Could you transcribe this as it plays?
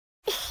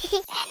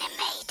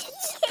Animated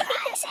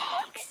surprise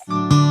eggs.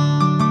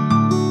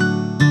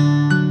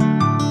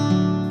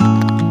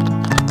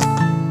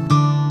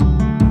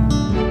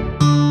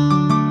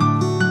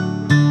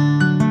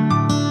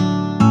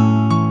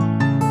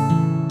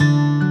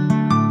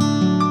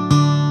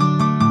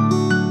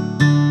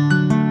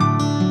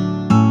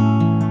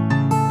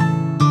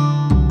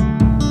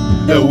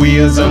 The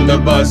wheels on the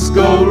bus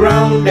go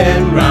round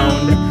and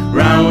round,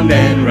 round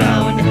and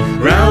round,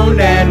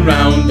 round and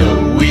round.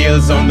 The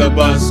wheels on the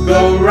bus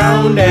go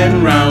round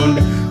and round,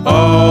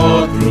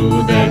 all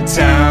through the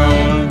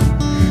town.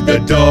 The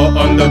door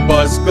on the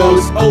bus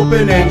goes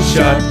open and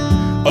shut,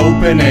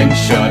 open and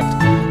shut,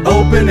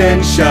 open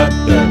and shut.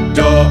 The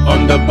door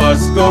on the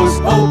bus goes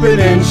open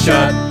and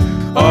shut,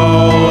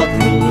 all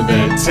through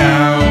the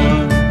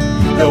town.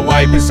 The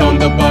wipers on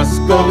the bus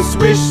go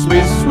swish,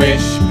 swish,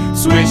 swish,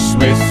 swish,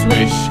 swish,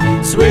 swish,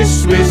 swish,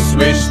 swish,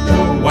 swish.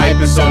 The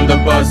wipers on the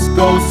bus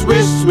go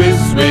swish, swish,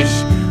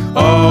 swish,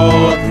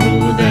 all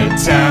through the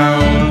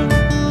town.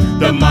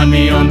 The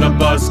money on the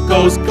bus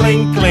goes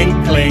clink, clink,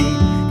 clink,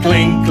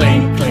 clink,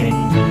 clink, clink,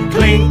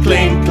 clink,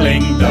 clink,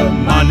 clink. The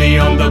money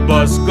on the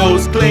bus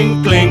goes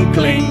clink, clink,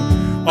 clink,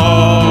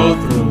 all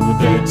through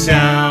the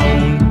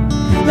town.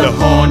 The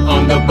horn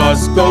on the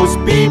bus goes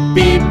beep,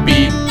 beep,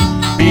 beep,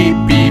 beep,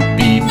 beep,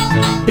 beep,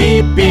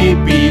 beep, beep,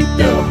 beep.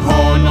 The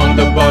horn on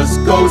the bus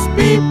goes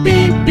beep,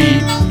 beep,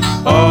 beep,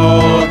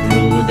 all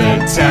through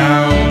the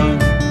town.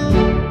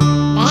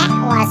 That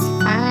was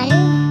fun.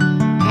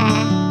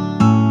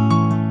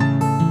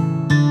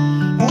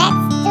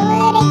 Let's do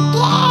it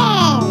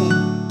again.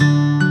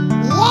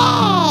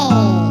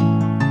 Yay!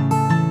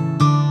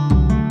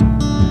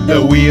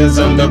 The wheels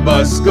on the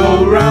bus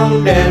go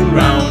round and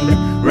round,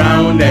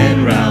 round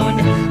and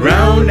round,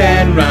 round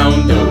and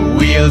round. The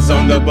wheels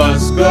on the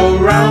bus go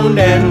round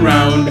and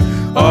round,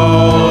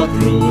 all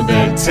through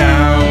the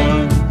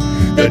town.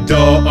 The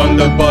door on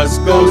the bus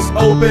goes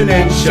open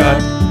and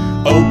shut,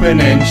 open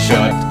and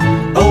shut,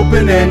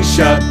 open and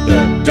shut.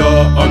 The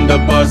door on the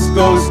bus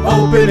goes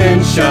open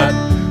and shut,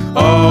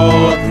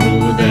 all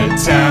through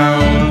the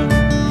town.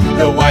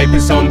 The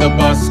wipers on the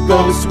bus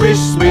go swish,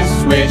 swish,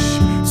 swish,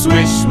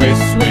 swish, swish,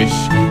 swish,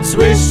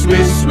 swish,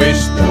 swish,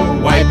 swish. The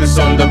wipers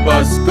on the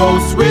bus go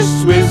swish,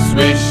 swish,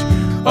 swish,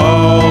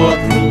 all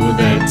through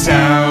the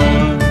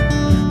town.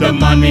 The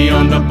money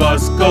on the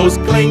bus goes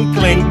clink,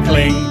 clink,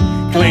 clink,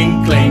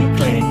 clink, clink,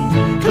 clink,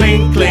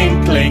 clink,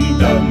 clink, clink.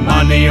 The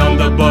money on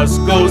the bus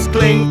goes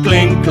clink,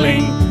 clink,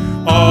 clink,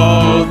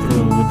 all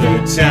through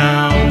the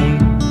town.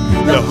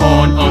 The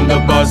horn on the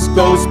bus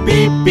goes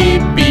beep,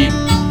 beep, beep,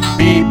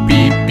 beep,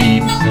 beep,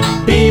 beep,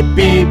 beep,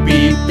 beep,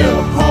 beep. The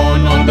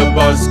horn on the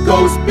bus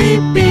goes beep,